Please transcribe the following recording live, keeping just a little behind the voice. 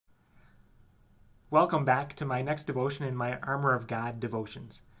Welcome back to my next devotion in my Armor of God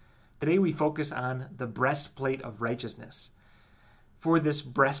devotions. Today we focus on the breastplate of righteousness. For this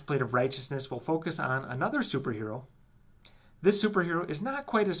breastplate of righteousness, we'll focus on another superhero. This superhero is not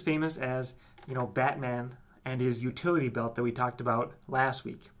quite as famous as, Batman and his utility belt that we talked about last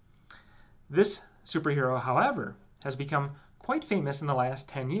week. This superhero, however, has become quite famous in the last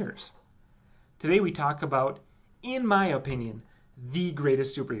 10 years. Today we talk about, in my opinion, the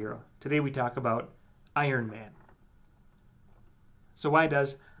greatest superhero. Today we talk about Iron Man. So why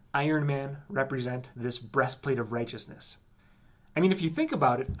does Iron Man represent this breastplate of righteousness? If you think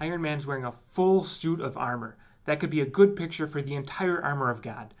about it, Iron Man's wearing a full suit of armor. That could be a good picture for the entire armor of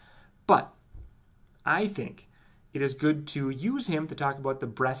God. But I think it is good to use him to talk about the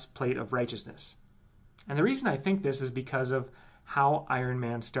breastplate of righteousness. And the reason I think this is because of how Iron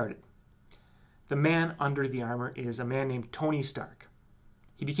Man started. The man under the armor is a man named Tony Stark.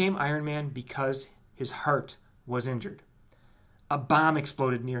 He became Iron Man because his heart was injured. A bomb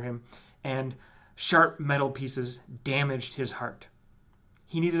exploded near him, and sharp metal pieces damaged his heart.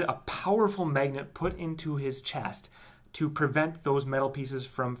 He needed a powerful magnet put into his chest to prevent those metal pieces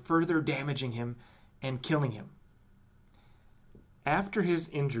from further damaging him and killing him. After his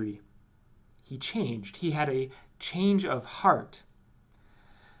injury, he changed. He had a change of heart.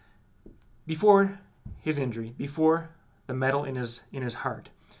 Before his injury, before the metal in his heart,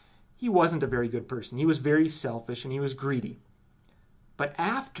 he wasn't a very good person. He was very selfish and he was greedy. But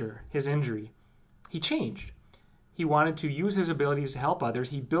after his injury, he changed. He wanted to use his abilities to help others.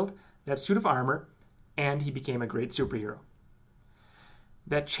 He built that suit of armor and he became a great superhero.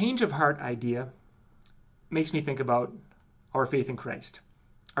 That change of heart idea makes me think about our faith in Christ.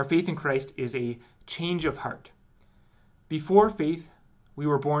 Our faith in Christ is a change of heart. Before faith, we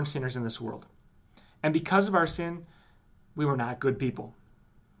were born sinners in this world. And because of our sin, we were not good people.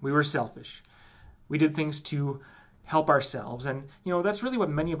 We were selfish. We did things to help ourselves. And, that's really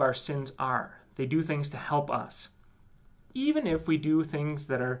what many of our sins are. They do things to help us. Even if we do things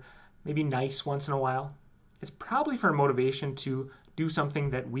that are maybe nice once in a while, it's probably for a motivation to do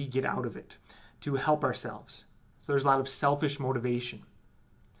something that we get out of it, to help ourselves. So there's a lot of selfish motivation.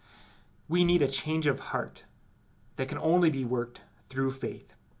 We need a change of heart that can only be worked through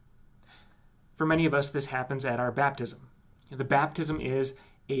faith. For many of us, this happens at our baptism. The baptism is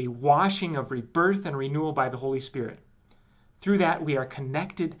a washing of rebirth and renewal by the Holy Spirit. Through that, we are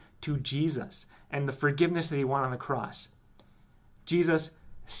connected to Jesus and the forgiveness that he won on the cross. Jesus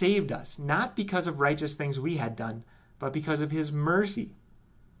saved us, not because of righteous things we had done, but because of his mercy.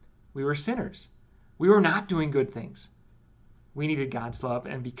 We were sinners. We were not doing good things. We needed God's love,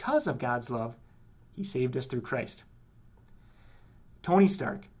 and because of God's love, he saved us through Christ. Tony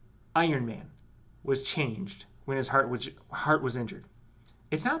Stark, Iron Man, was changed when his heart was injured.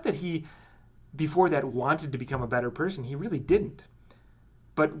 It's not that he, before that, wanted to become a better person. He really didn't.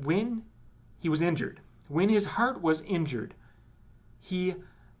 But when he was injured, when his heart was injured, he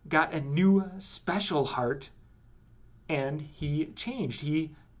got a new special heart and he changed.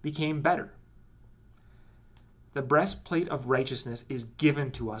 He became better. The breastplate of righteousness is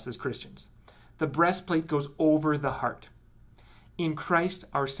given to us as Christians. The breastplate goes over the heart. In Christ,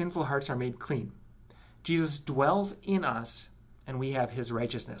 our sinful hearts are made clean. Jesus dwells in us, and we have his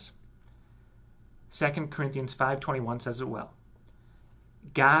righteousness. 2 Corinthians 5:21 says it well.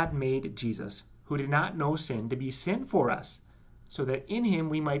 God made Jesus, who did not know sin, to be sin for us, so that in him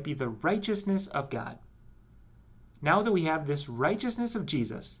we might be the righteousness of God. Now that we have this righteousness of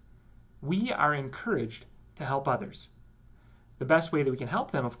Jesus, we are encouraged to help others. The best way that we can help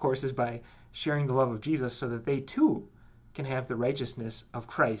them, of course, is by sharing the love of Jesus so that they too can have the righteousness of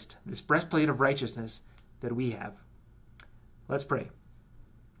Christ, this breastplate of righteousness that we have. Let's pray.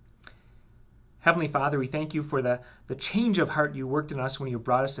 Heavenly Father, we thank you for the change of heart you worked in us when you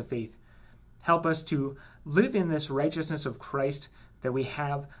brought us to faith. Help us to live in this righteousness of Christ that we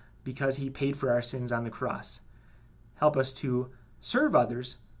have because he paid for our sins on the cross. Help us to serve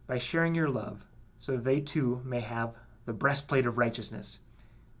others by sharing your love so that they too may have the breastplate of righteousness.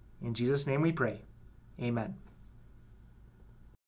 In Jesus' name we pray. Amen.